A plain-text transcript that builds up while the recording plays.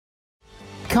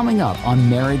Coming up on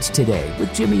Marriage Today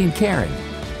with Jimmy and Karen.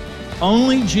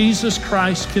 Only Jesus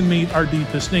Christ can meet our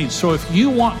deepest needs. So if you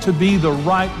want to be the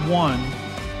right one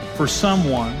for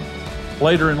someone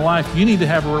later in life, you need to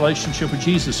have a relationship with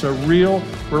Jesus, a real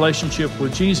relationship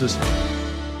with Jesus.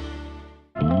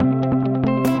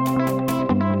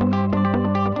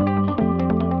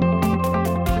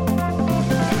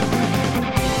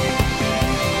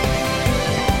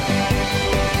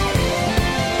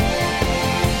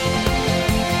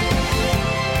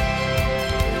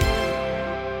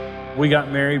 We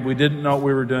got married. We didn't know what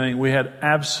we were doing. We had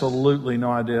absolutely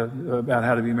no idea about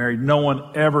how to be married. No one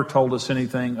ever told us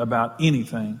anything about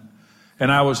anything.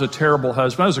 And I was a terrible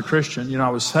husband. I was a Christian.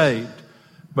 I was saved.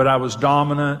 But I was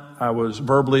dominant. I was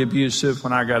verbally abusive.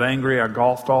 When I got angry, I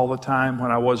golfed all the time.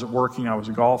 When I wasn't working, I was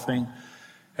golfing.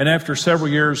 And after several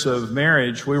years of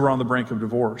marriage, we were on the brink of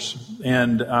divorce.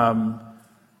 And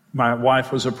my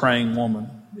wife was a praying woman.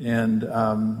 And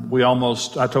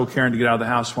I told Karen to get out of the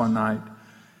house one night.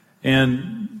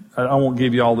 And I won't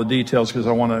give you all the details because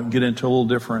I want to get into a little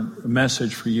different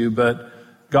message for you, but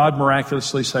God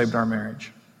miraculously saved our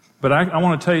marriage. But I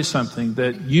want to tell you something,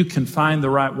 that you can find the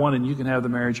right one and you can have the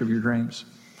marriage of your dreams.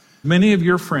 Many of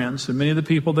your friends and many of the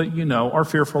people that you know are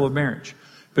fearful of marriage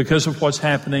because of what's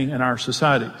happening in our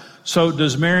society. So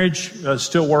does marriage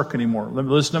still work anymore?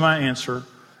 Listen to my answer.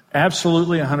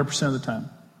 Absolutely 100% of the time.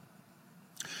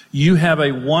 You have a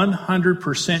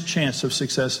 100% chance of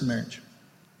success in marriage.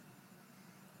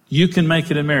 You can make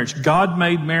it in marriage. God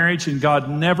made marriage, and God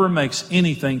never makes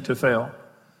anything to fail.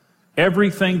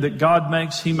 Everything that God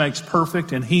makes, He makes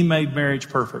perfect, and He made marriage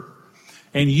perfect.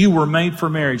 And you were made for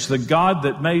marriage. The God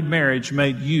that made marriage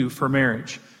made you for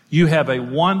marriage. You have a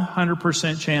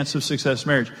 100% chance of success in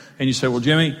marriage. And you say, well,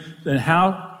 Jimmy, then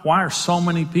why are so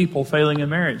many people failing in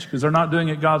marriage? Because they're not doing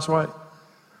it God's way.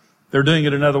 They're doing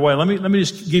it another way. Let me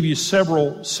just give you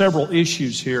several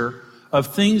issues here of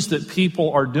things that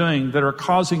people are doing that are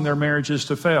causing their marriages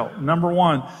to fail. Number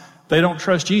one, they don't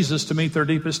trust Jesus to meet their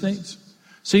deepest needs.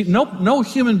 See, no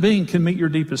human being can meet your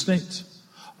deepest needs.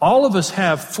 All of us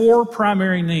have 4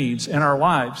 primary needs in our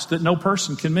lives that no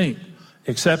person can meet: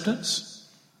 acceptance,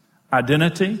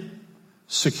 identity,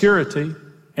 security,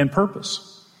 and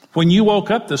purpose. When you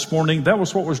woke up this morning, that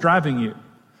was what was driving you.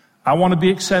 I want to be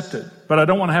accepted, but I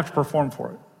don't want to have to perform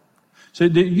for it. So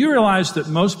do you realize that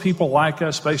most people like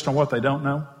us based on what they don't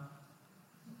know?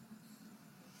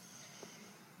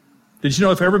 Did you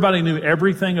know if everybody knew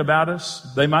everything about us,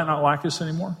 they might not like us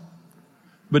anymore?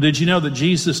 But did you know that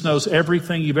Jesus knows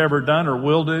everything you've ever done or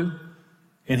will do,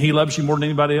 and He loves you more than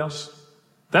anybody else?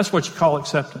 That's what you call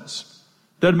acceptance.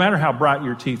 Doesn't matter how bright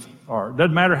your teeth are.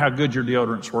 Doesn't matter how good your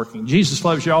deodorant's working. Jesus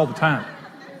loves you all the time.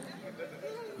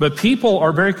 But people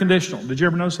are very conditional. Did you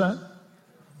ever notice that?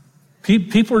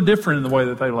 People are different in the way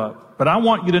that they love. But I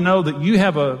want you to know that you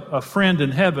have a friend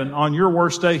in heaven. On your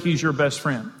worst day, He's your best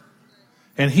friend.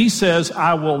 And He says,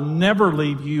 I will never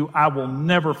leave you. I will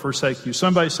never forsake you.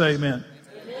 Somebody say amen.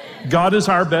 Amen. God is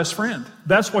our best friend.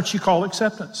 That's what you call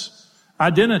acceptance.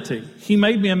 Identity. He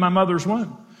made me in my mother's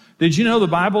womb. Did you know the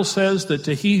Bible says that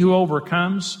to he who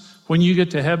overcomes, when you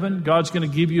get to heaven, God's going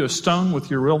to give you a stone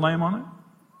with your real name on it?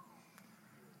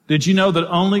 Did you know that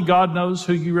only God knows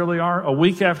who you really are? A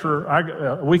week after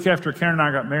Karen and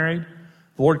I got married,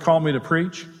 the Lord called me to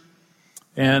preach.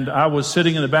 And I was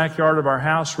sitting in the backyard of our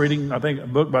house reading, I think, a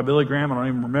book by Billy Graham. I don't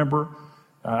even remember.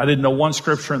 I didn't know one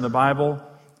scripture in the Bible.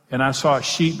 And I saw a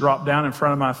sheet drop down in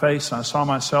front of my face. And I saw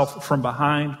myself from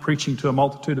behind preaching to a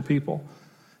multitude of people.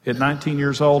 At 19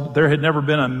 years old, there had never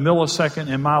been a millisecond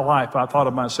in my life I thought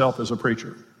of myself as a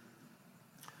preacher.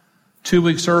 2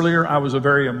 weeks earlier, I was a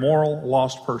very immoral,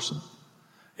 lost person.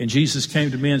 And Jesus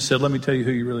came to me and said, let me tell you who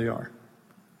you really are.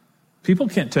 People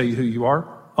can't tell you who you are.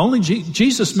 Only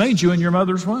Jesus made you in your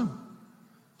mother's womb.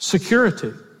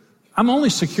 Security. I'm only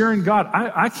secure in God.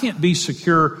 I can't be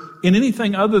secure in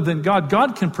anything other than God.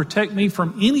 God can protect me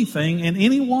from anything and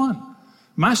anyone.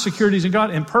 My security is in God.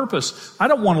 And purpose. I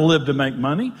don't want to live to make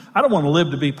money. I don't want to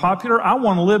live to be popular. I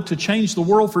want to live to change the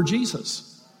world for Jesus.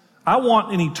 I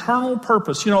want an eternal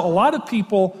purpose. A lot of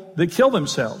people that kill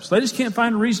themselves, they just can't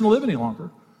find a reason to live any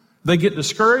longer. They get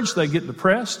discouraged, they get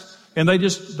depressed, and they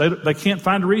can't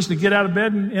find a reason to get out of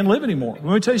bed and live anymore.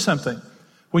 Let me tell you something.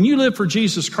 When you live for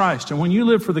Jesus Christ and when you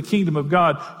live for the kingdom of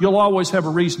God, you'll always have a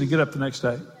reason to get up the next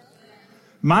day.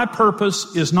 My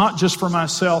purpose is not just for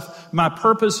myself. My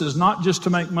purpose is not just to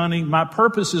make money. My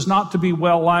purpose is not to be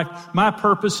well-liked. My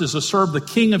purpose is to serve the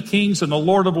King of Kings and the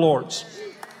Lord of Lords.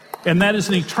 And that is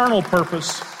an eternal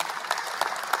purpose.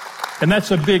 And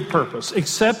that's a big purpose.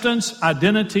 Acceptance,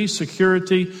 identity,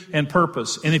 security, and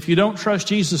purpose. And if you don't trust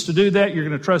Jesus to do that, you're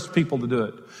going to trust people to do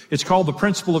it. It's called the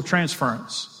principle of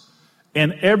transference.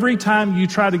 And every time you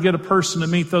try to get a person to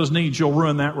meet those needs, you'll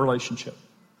ruin that relationship.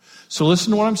 So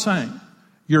listen to what I'm saying.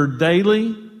 Your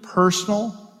daily,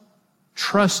 personal,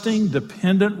 trusting,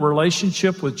 dependent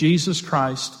relationship with Jesus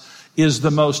Christ is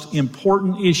the most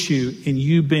important issue in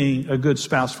you being a good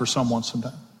spouse for someone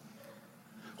sometime.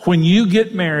 When you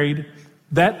get married,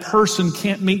 that person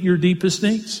can't meet your deepest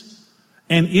needs.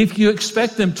 And if you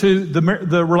expect them to,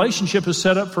 the relationship is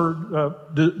set up for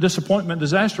disappointment,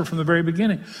 disaster from the very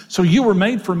beginning. So you were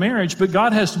made for marriage, but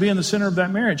God has to be in the center of that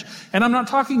marriage. And I'm not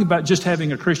talking about just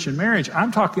having a Christian marriage.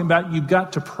 I'm talking about you've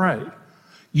got to pray.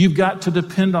 You've got to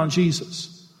depend on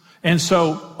Jesus. And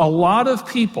so a lot of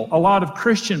people, a lot of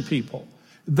Christian people,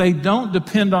 they don't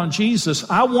depend on Jesus.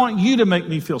 I want you to make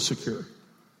me feel secure.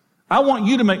 I want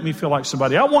you to make me feel like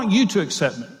somebody. I want you to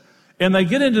accept me. And they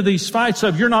get into these fights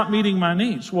of, you're not meeting my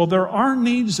needs. Well, there are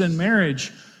needs in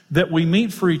marriage that we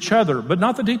meet for each other, but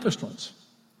not the deepest ones.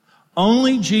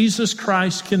 Only Jesus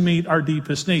Christ can meet our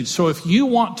deepest needs. So if you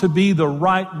want to be the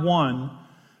right one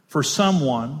for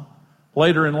someone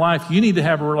later in life, you need to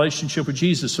have a relationship with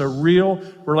Jesus, a real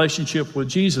relationship with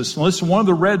Jesus. And listen, one of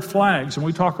the red flags, and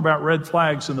we talk about red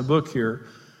flags in the book here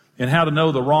and how to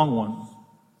know the wrong one.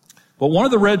 But one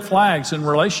of the red flags in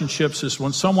relationships is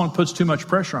when someone puts too much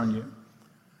pressure on you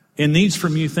and needs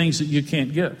from you things that you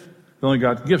can't give, that only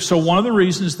God can give. So one of the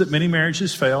reasons that many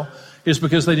marriages fail is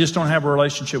because they just don't have a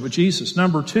relationship with Jesus.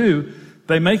 Number two,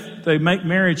 they make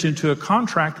marriage into a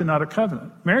contract and not a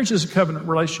covenant. Marriage is a covenant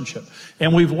relationship.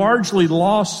 And we've largely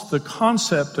lost the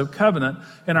concept of covenant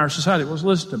in our society. Well,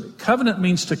 listen to me. Covenant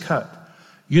means to cut.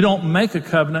 You don't make a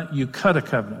covenant, you cut a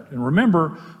covenant. And remember,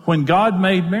 when God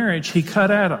made marriage, He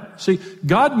cut Adam. See,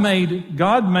 God made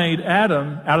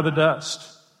Adam out of the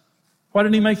dust. Why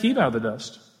didn't He make Eve out of the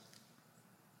dust?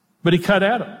 But He cut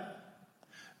Adam.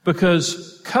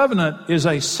 Because covenant is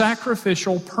a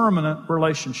sacrificial, permanent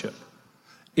relationship.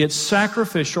 It's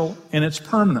sacrificial and it's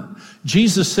permanent.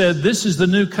 Jesus said, this is the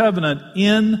new covenant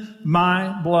in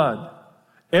my blood.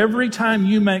 Every time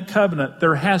you make covenant,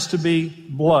 there has to be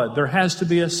blood. There has to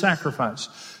be a sacrifice.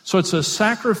 So it's a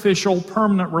sacrificial,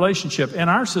 permanent relationship. In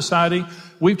our society,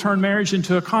 we've turned marriage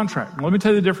into a contract. Let me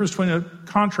tell you the difference between a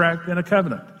contract and a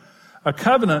covenant. A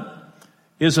covenant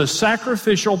is a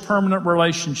sacrificial, permanent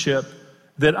relationship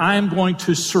that I am going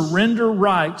to surrender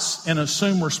rights and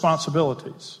assume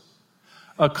responsibilities.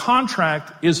 A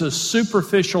contract is a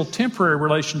superficial, temporary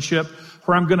relationship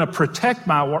where I'm going to protect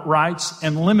my rights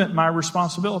and limit my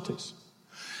responsibilities.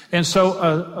 And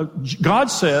so God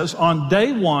says on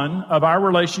day one of our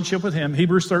relationship with Him,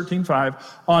 Hebrews 13:5,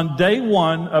 on day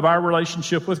one of our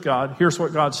relationship with God, here's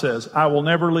what God says: I will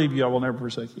never leave you, I will never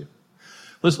forsake you.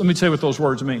 Let me tell you what those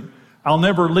words mean. I'll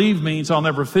never leave means I'll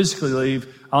never physically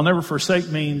leave. I'll never forsake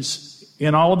means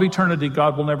in all of eternity,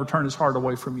 God will never turn His heart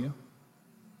away from you.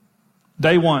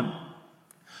 Day one.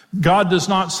 God does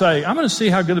not say, I'm going to see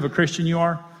how good of a Christian you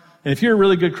are. And if you're a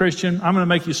really good Christian, I'm going to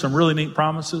make you some really neat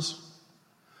promises.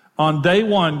 On day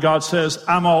one, God says,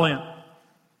 I'm all in.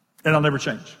 And I'll never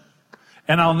change.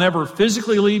 And I'll never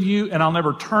physically leave you, and I'll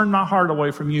never turn my heart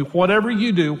away from you. Whatever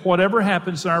you do, whatever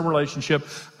happens in our relationship,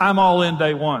 I'm all in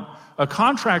day one. A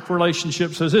contract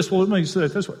relationship says this. Well, let me say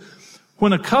it this way.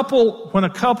 When a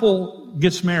couple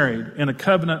gets married in a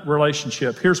covenant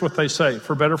relationship, here's what they say: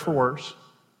 for better, for worse,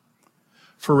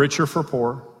 for richer, for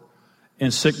poor,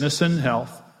 in sickness and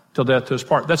health, till death do us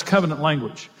part. That's covenant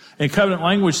language. And covenant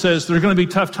language says there are going to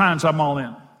be tough times, I'm all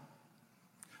in.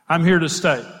 I'm here to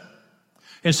stay.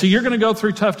 And so you're going to go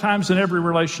through tough times in every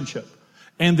relationship.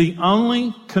 And the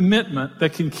only commitment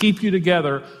that can keep you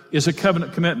together is a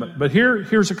covenant commitment. But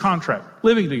here's a contract: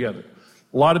 living together.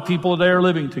 A lot of people today are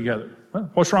living together. Well,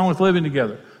 what's wrong with living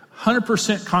together?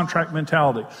 100% contract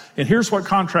mentality. And here's what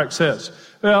contract says.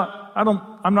 Well,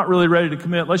 I'm not really ready to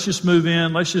commit. Let's just move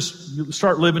in. Let's just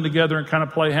start living together and kind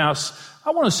of play house.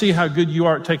 I want to see how good you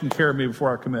are at taking care of me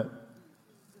before I commit.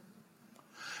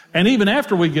 And even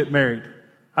after we get married,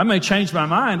 I may change my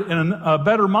mind and a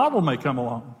better model may come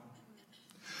along.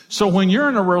 So when you're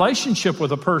in a relationship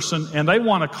with a person and they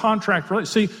want a contract,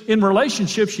 see, in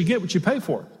relationships, you get what you pay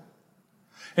for.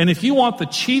 And if you want the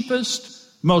cheapest,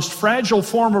 most fragile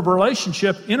form of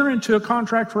relationship, enter into a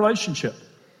contract relationship.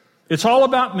 It's all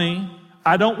about me.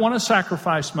 I don't want to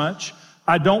sacrifice much.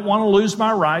 I don't want to lose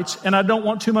my rights, and I don't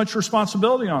want too much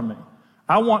responsibility on me.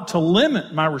 I want to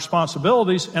limit my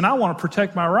responsibilities, and I want to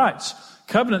protect my rights.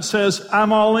 Covenant says,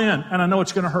 I'm all in, and I know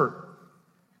it's going to hurt.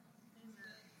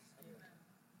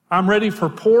 I'm ready for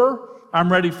poor.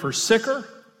 I'm ready for sicker.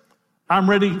 I'm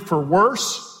ready for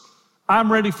worse.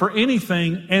 I'm ready for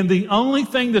anything. And the only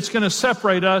thing that's going to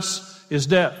separate us is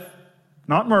death.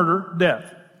 Not murder, death.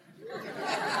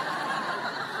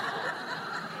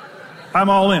 I'm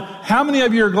all in. How many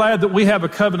of you are glad that we have a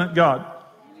covenant God?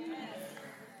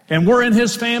 And we're in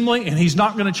His family, and He's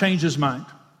not going to change His mind.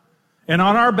 And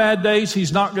on our bad days,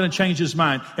 He's not going to change His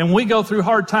mind. And when we go through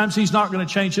hard times, He's not going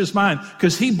to change His mind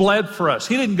because He bled for us.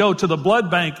 He didn't go to the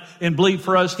blood bank and bleed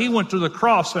for us. He went to the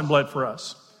cross and bled for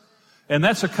us. And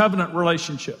that's a covenant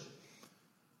relationship.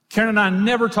 Karen and I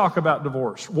never talk about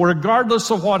divorce. Regardless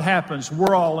of what happens,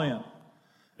 we're all in.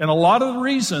 And a lot of the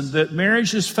reason that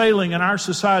marriage is failing in our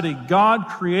society, God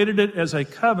created it as a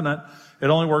covenant. It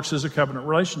only works as a covenant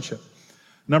relationship.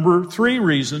 Number 3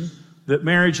 reason that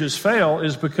marriages fail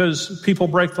is because people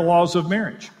break the laws of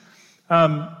marriage.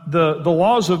 The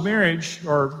laws of marriage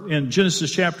are in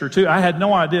Genesis chapter 2. I had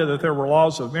no idea that there were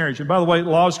laws of marriage. And by the way,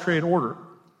 laws create order.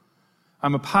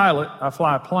 I'm a pilot. I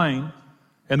fly a plane.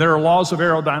 And there are laws of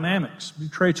aerodynamics.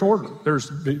 It creates order.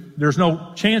 There's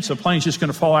no chance a plane's just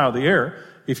going to fall out of the air.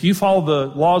 If you follow the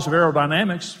laws of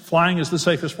aerodynamics, flying is the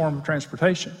safest form of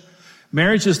transportation.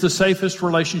 Marriage is the safest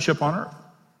relationship on earth.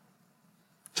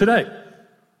 Today,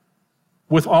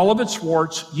 with all of its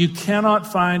warts, you cannot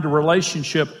find a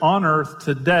relationship on earth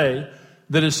today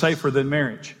that is safer than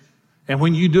marriage. And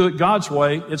when you do it God's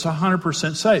way, it's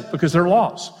 100% safe because there are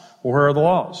laws. Well, where are the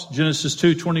laws? Genesis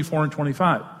 2:24 and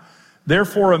 25.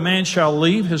 Therefore, a man shall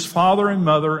leave his father and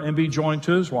mother and be joined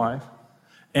to his wife,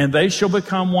 and they shall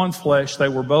become one flesh. They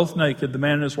were both naked, the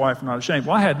man and his wife are not ashamed.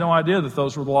 Well, I had no idea that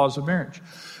those were the laws of marriage.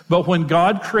 But when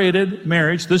God created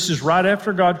marriage, this is right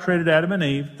after God created Adam and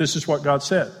Eve, this is what God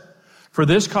said. For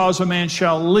this cause a man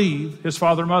shall leave his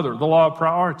father and mother, the law of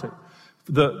priority.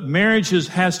 The marriage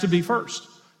has to be first.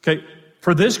 Okay.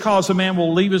 For this cause a man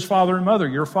will leave his father and mother.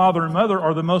 Your father and mother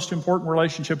are the most important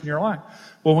relationship in your life.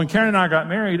 Well, when Karen and I got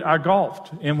married, I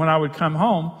golfed. And when I would come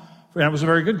home, and I was a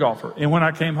very good golfer. And when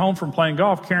I came home from playing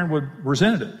golf, Karen would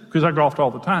resent it because I golfed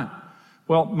all the time.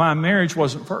 Well, my marriage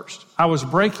wasn't first. I was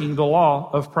breaking the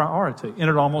law of priority, and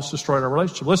it almost destroyed our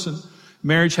relationship. Listen,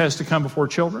 marriage has to come before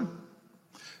children.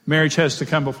 Marriage has to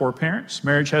come before parents.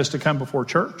 Marriage has to come before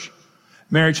church.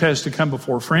 Marriage has to come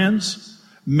before friends.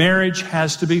 Marriage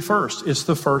has to be first. It's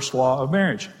the first law of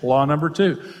marriage. Law number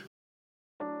 2.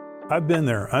 I've been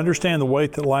there. I understand the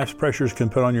weight that life's pressures can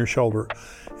put on your shoulder.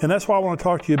 And that's why I want to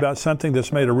talk to you about something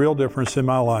that's made a real difference in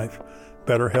my life,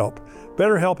 BetterHelp.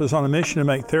 BetterHelp is on a mission to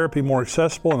make therapy more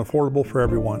accessible and affordable for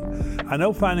everyone. I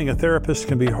know finding a therapist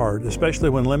can be hard, especially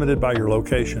when limited by your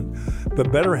location, but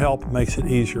BetterHelp makes it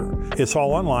easier. It's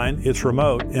all online, it's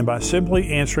remote, and by simply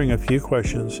answering a few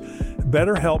questions,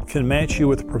 BetterHelp can match you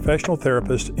with a professional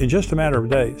therapist in just a matter of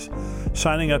days.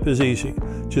 Signing up is easy.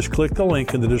 Just click the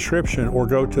link in the description or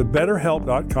go to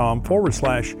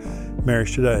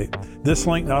betterhelp.com/marriage today. This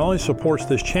link not only supports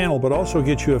this channel, but also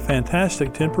gets you a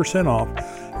fantastic 10% off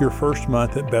your first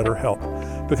month at BetterHelp.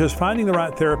 Because finding the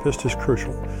right therapist is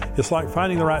crucial. It's like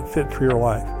finding the right fit for your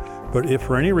life. But if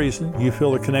for any reason you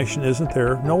feel the connection isn't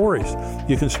there, no worries.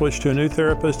 You can switch to a new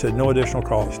therapist at no additional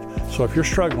cost. So if you're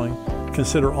struggling,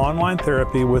 consider online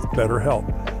therapy with BetterHelp.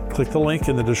 Click the link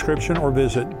in the description or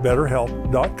visit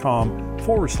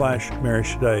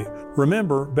betterhelp.com/marriage today.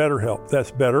 Remember, BetterHelp,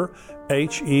 that's better,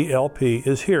 H-E-L-P,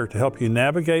 is here to help you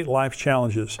navigate life's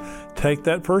challenges. Take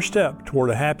that first step toward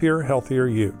a happier, healthier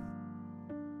you.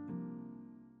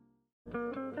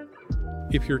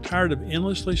 If you're tired of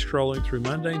endlessly scrolling through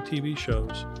mundane TV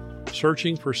shows,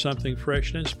 searching for something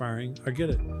fresh and inspiring, I get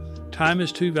it. Time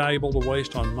is too valuable to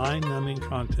waste on mind-numbing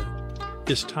content.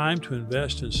 It's time to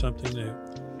invest in something new.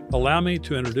 Allow me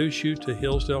to introduce you to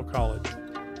Hillsdale College.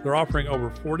 They're offering over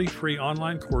 40 free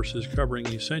online courses covering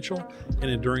essential and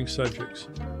enduring subjects.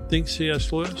 Think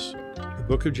C.S. Lewis, the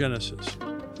Book of Genesis,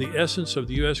 the essence of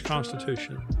the U.S.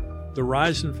 Constitution, the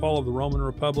rise and fall of the Roman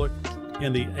Republic,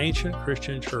 and the ancient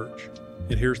Christian church.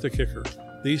 And here's the kicker.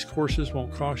 These courses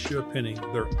won't cost you a penny.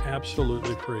 They're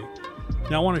absolutely free.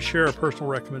 Now I want to share a personal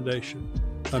recommendation,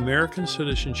 American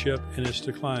Citizenship and Its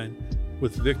Decline,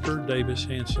 with Victor Davis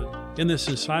Hanson. In this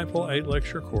insightful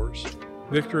 8-lecture course,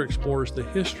 Victor explores the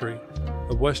history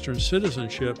of Western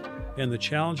citizenship and the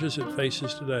challenges it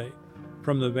faces today,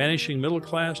 from the vanishing middle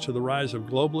class to the rise of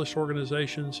globalist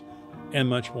organizations, and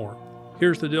much more.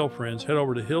 Here's the deal, friends. Head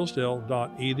over to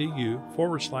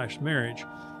hillsdale.edu/marriage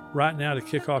right now to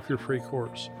kick off your free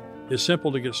course. It's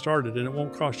simple to get started and it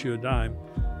won't cost you a dime.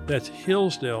 That's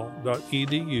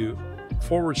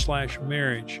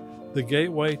hillsdale.edu/marriage, the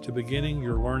gateway to beginning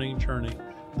your learning journey.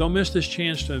 Don't miss this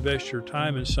chance to invest your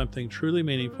time in something truly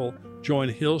meaningful. Join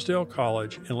Hillsdale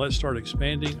College and let's start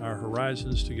expanding our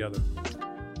horizons together.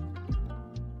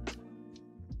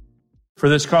 For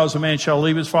this cause a man shall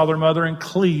leave his father and mother and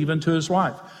cleave unto his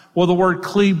wife. Well, the word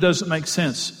cleave doesn't make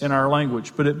sense in our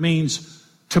language, but it means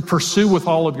to pursue with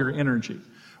all of your energy.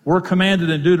 We're commanded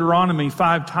in Deuteronomy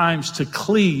 5 times to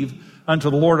cleave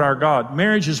unto the Lord our God.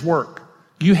 Marriage is work.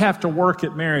 You have to work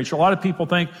at marriage. A lot of people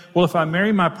think, well, if I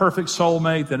marry my perfect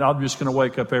soulmate, then I'm just going to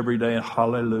wake up every day and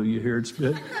hallelujah, here it's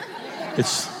good.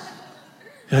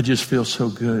 I just feel so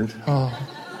good. Oh,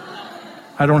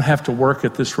 I don't have to work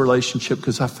at this relationship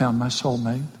because I found my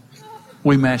soulmate.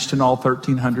 We matched in all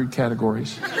 1,300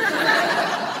 categories.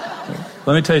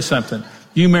 Let me tell you something.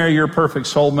 You marry your perfect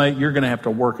soulmate, you're going to have to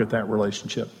work at that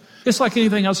relationship. It's like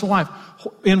anything else in life.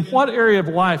 In what area of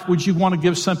life would you want to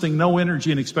give something no energy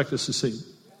and expect to succeed?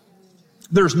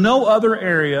 There's no other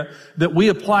area that we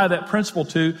apply that principle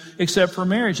to except for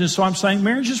marriage. And so I'm saying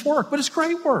marriage is work, but it's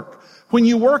great work. When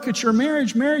you work at your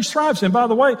marriage, marriage thrives. And by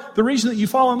the way, the reason that you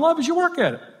fall in love is you work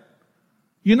at it.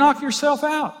 You knock yourself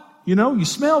out. You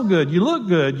smell good. You look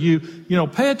good. You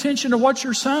pay attention to what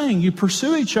you're saying. You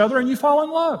pursue each other and you fall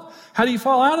in love. How do you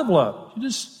fall out of love? You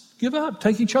just give up,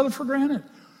 take each other for granted.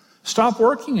 Stop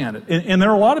working at it. And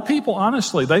there are a lot of people,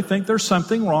 honestly, they think there's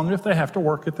something wrong if they have to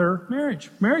work at their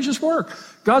marriage. Marriage is work.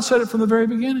 God said it from the very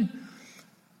beginning.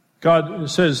 God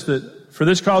says that for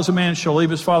this cause a man shall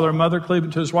leave his father and mother, cleave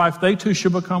unto his wife. They two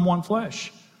shall become one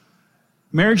flesh.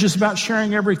 Marriage is about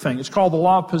sharing everything. It's called the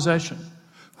law of possession.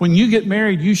 When you get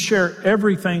married, you share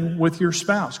everything with your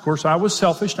spouse. Of course, I was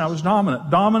selfish and I was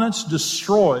dominant. Dominance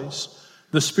destroys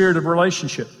the spirit of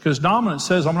relationship because dominance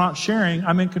says I'm not sharing,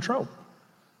 I'm in control.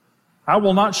 I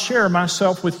will not share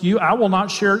myself with you. I will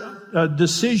not share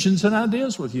decisions and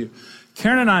ideas with you.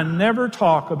 Karen and I never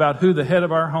talk about who the head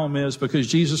of our home is because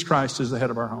Jesus Christ is the head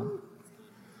of our home.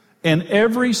 And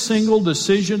every single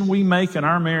decision we make in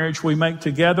our marriage, we make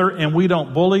together, and we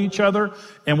don't bully each other,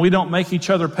 and we don't make each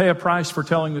other pay a price for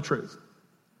telling the truth.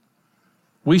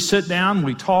 We sit down,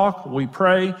 we talk, we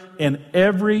pray, and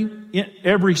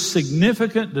every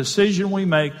significant decision we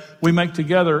make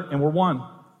together, and we're one.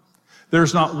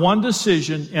 There's not one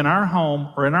decision in our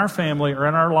home or in our family or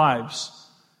in our lives,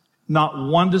 not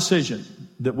one decision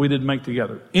that we didn't make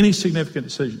together. Any significant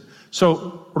decision.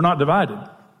 So we're not divided.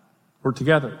 We're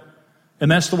together. And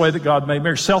that's the way that God made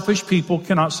marriage. Selfish people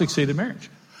cannot succeed in marriage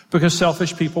because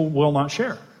selfish people will not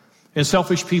share. And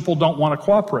selfish people don't want to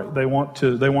cooperate. They want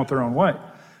their own way.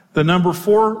 The number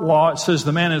 4 law, it says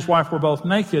the man and his wife were both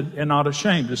naked and not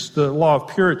ashamed. It's the law of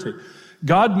purity.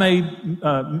 God made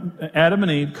Adam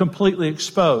and Eve completely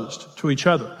exposed to each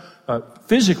other,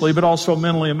 physically, but also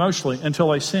mentally, emotionally, until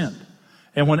they sinned.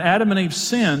 And when Adam and Eve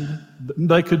sinned,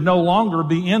 they could no longer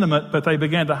be intimate, but they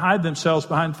began to hide themselves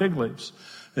behind fig leaves.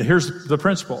 And here's the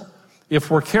principle. If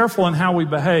we're careful in how we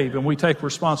behave and we take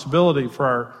responsibility for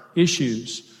our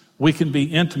issues, we can be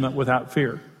intimate without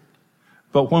fear.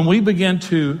 But when we begin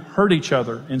to hurt each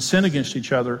other and sin against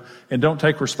each other and don't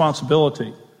take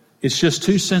responsibility, it's just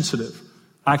too sensitive.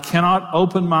 I cannot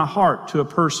open my heart to a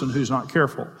person who's not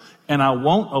careful. And I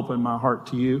won't open my heart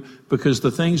to you because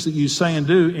the things that you say and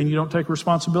do, and you don't take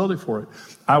responsibility for it.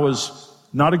 I was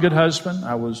not a good husband.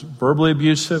 I was verbally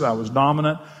abusive. I was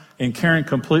dominant. And Karen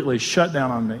completely shut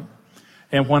down on me.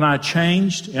 And when I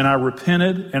changed and I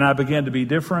repented and I began to be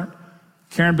different,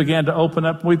 Karen began to open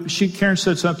up. Karen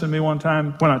said something to me one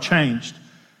time when I changed.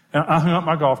 And I hung up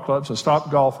my golf clubs. I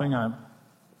stopped golfing. I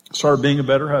started being a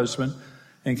better husband.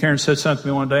 And Karen said something to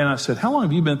me one day, and I said, how long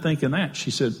have you been thinking that? She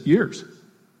said, years.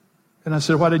 And I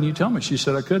said, why didn't you tell me? She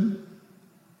said, I couldn't.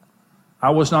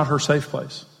 I was not her safe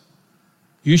place.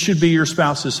 You should be your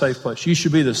spouse's safe place. You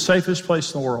should be the safest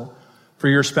place in the world for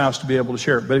your spouse to be able to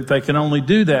share it. But they can only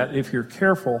do that if you're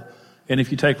careful and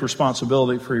if you take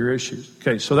responsibility for your issues.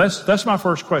 Okay, so that's my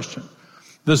first question.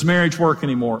 Does marriage work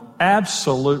anymore?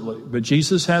 Absolutely. But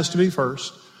Jesus has to be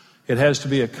first. It has to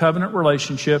be a covenant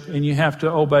relationship, and you have to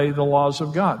obey the laws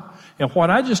of God. And what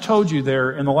I just told you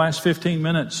there in the last 15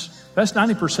 minutes, that's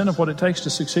 90% of what it takes to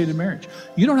succeed in marriage.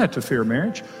 You don't have to fear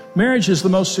marriage. Marriage is the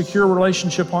most secure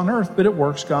relationship on earth, but it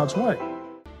works God's way.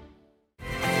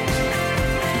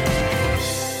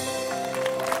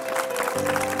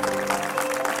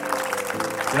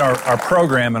 Our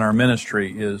program in our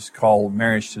ministry is called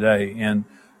Marriage Today, and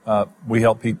we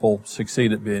help people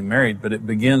succeed at being married, but it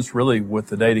begins really with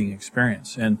the dating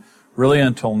experience. And really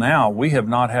until now, we have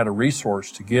not had a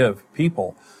resource to give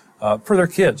people for their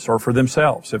kids or for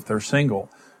themselves if they're single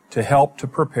to help to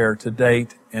prepare to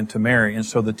date and to marry. And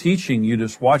so the teaching you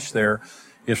just watched there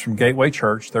is from Gateway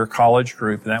Church, their college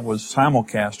group, and that was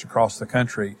simulcast across the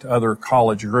country to other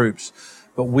college groups.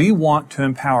 But we want to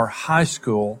empower high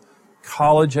school,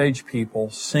 college-age people,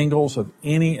 singles of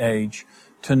any age,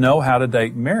 to know how to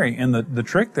date and marry. And the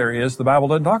trick there is the Bible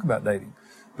doesn't talk about dating.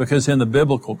 Because in the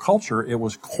biblical culture, it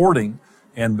was courting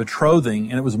and betrothing,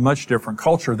 and it was a much different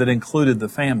culture that included the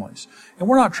families. And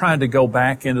we're not trying to go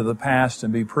back into the past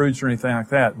and be prudes or anything like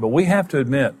that, but we have to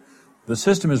admit the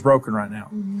system is broken right now.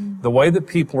 The way that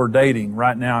people are dating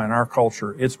right now in our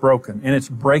culture, it's broken, and it's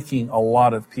breaking a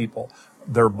lot of people,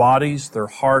 their bodies, their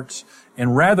hearts,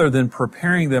 and rather than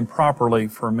preparing them properly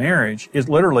for marriage, it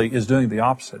literally is doing the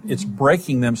opposite. It's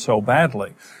breaking them so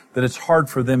badly that it's hard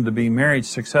for them to be married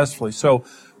successfully. So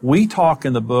we talk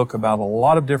in the book about a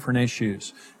lot of different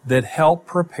issues that help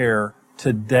prepare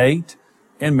to date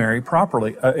and marry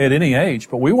properly at any age,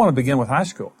 but we want to begin with high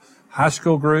school. High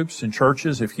school groups and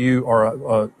churches, if you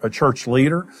are a church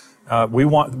leader, we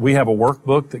have a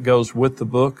workbook that goes with the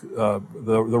book,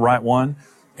 the right one,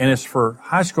 and it's for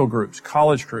high school groups,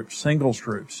 college groups, singles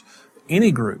groups,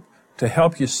 any group, to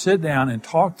help you sit down and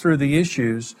talk through the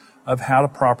issues of how to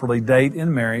properly date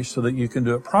and marry so that you can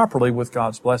do it properly with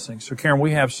God's blessings. So Karen,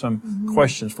 we have some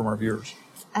questions from our viewers.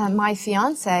 My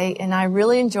fiance and I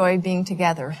really enjoy being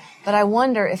together, but I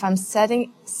wonder if I'm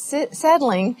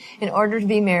settling in order to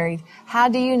be married. How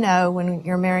do you know when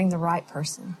you're marrying the right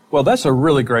person? Well, that's a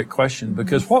really great question,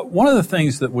 because one of the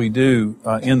things that we do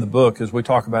in the book is we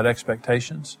talk about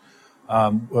expectations,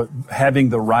 having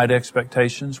the right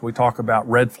expectations. We talk about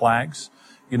red flags.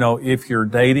 You know, if you're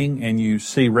dating and you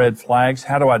see red flags,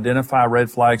 how to identify red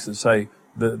flags that say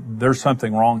that there's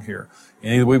something wrong here.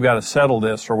 And either we've got to settle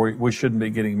this or we shouldn't be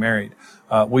getting married.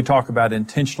 We talk about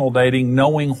intentional dating,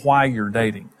 knowing why you're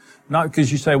dating. Not because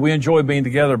you say, we enjoy being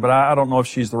together, but I don't know if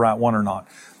she's the right one or not.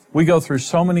 We go through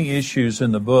so many issues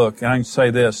in the book, and I can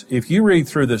say this, if you read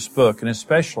through this book, and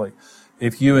especially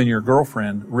if you and your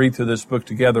girlfriend read through this book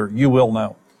together, you will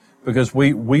know. Because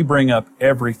we bring up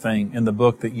everything in the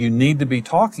book that you need to be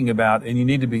talking about and you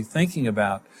need to be thinking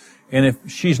about. And if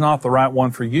she's not the right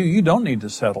one for you, you don't need to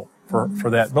settle for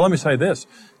that. But let me say this.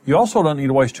 You also don't need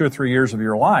to waste 2 or 3 years of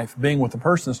your life being with a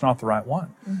person that's not the right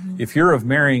one. If you're of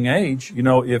marrying age, you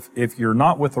know, if you're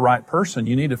not with the right person,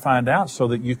 you need to find out so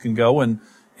that you can go and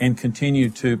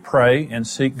continue to pray and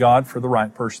seek God for the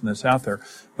right person that's out there.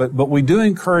 But we do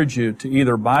encourage you to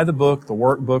either buy the book, the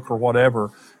workbook, or whatever,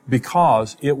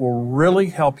 because it will really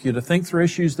help you to think through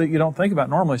issues that you don't think about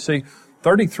normally. See,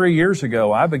 33 years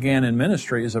ago, I began in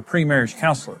ministry as a pre-marriage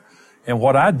counselor. And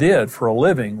what I did for a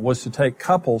living was to take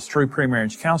couples through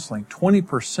pre-marriage counseling.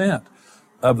 20%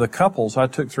 of the couples I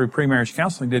took through pre-marriage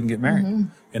counseling didn't get married.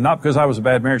 And not because I was a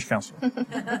bad marriage counselor.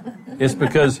 It's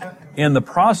because in the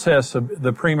process of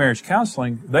the pre-marriage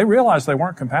counseling, they realized they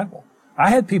weren't compatible.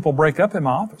 I had people break up in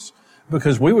my office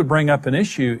because we would bring up an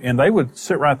issue and they would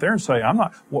sit right there and say, I'm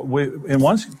not, in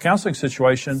one counseling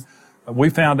situation, we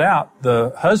found out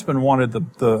the husband wanted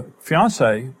the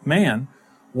fiance, man,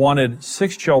 wanted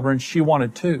 6 children, she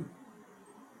wanted 2.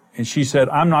 And she said,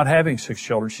 I'm not having 6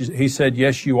 children. He said,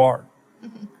 yes, you are.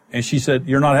 And she said,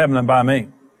 you're not having them by me.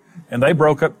 And they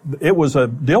broke up. It was a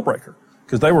deal breaker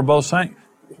because they were both saying,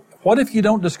 what if you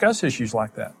don't discuss issues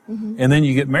like that? And then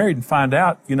you get married and find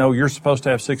out, you know, you're supposed to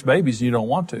have 6 babies and you don't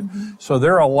want to. So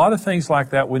there are a lot of things like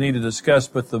that we need to discuss,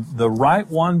 but the Right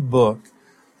One book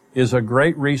is a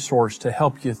great resource to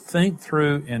help you think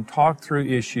through and talk through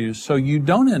issues so you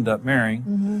don't end up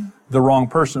marrying the wrong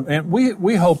person. And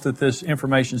we hope that this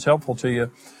information is helpful to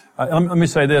you. Let me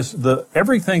say this,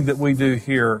 everything that we do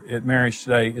here at Marriage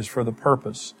Today is for the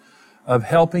purpose of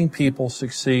helping people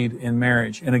succeed in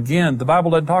marriage. And again, the Bible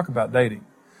doesn't talk about dating.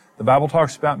 The Bible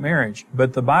talks about marriage,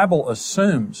 but the Bible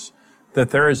assumes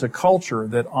that there is a culture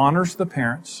that honors the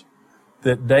parents,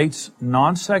 that dates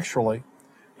non-sexually,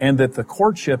 and that the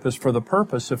courtship is for the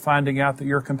purpose of finding out that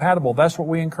you're compatible. That's what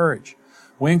we encourage.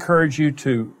 We encourage you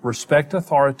to respect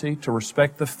authority, to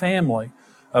respect the family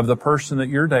of the person that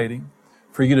you're dating,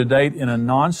 for you to date in a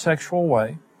non-sexual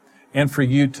way, and for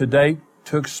you to date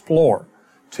to explore,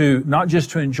 to not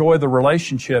just to enjoy the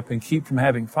relationship and keep from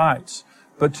having fights,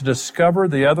 but to discover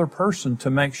the other person to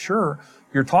make sure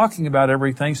you're talking about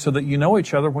everything so that you know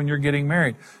each other when you're getting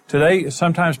married. Today,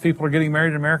 sometimes people are getting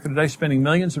married in America today spending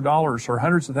millions of dollars or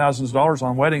hundreds of thousands of dollars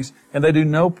on weddings, and they do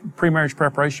no pre-marriage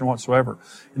preparation whatsoever.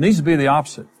 It needs to be the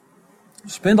opposite.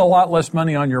 Spend a lot less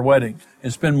money on your wedding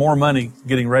and spend more money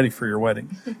getting ready for your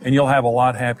wedding, and you'll have a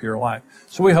lot happier life.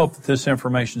 So we hope that this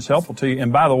information is helpful to you.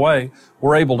 And by the way,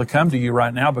 we're able to come to you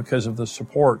right now because of the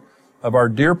support of our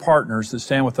dear partners that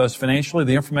stand with us financially.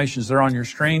 The information is there on your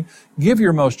screen. Give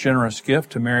your most generous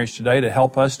gift to Marriage Today to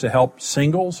help us to help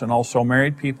singles and also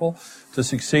married people to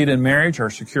succeed in marriage.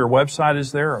 Our secure website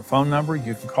is there, our phone number.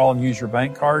 You can call and use your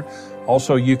bank card.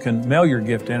 Also, you can mail your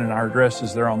gift in, and our address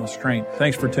is there on the screen.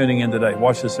 Thanks for tuning in today.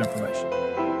 Watch this information.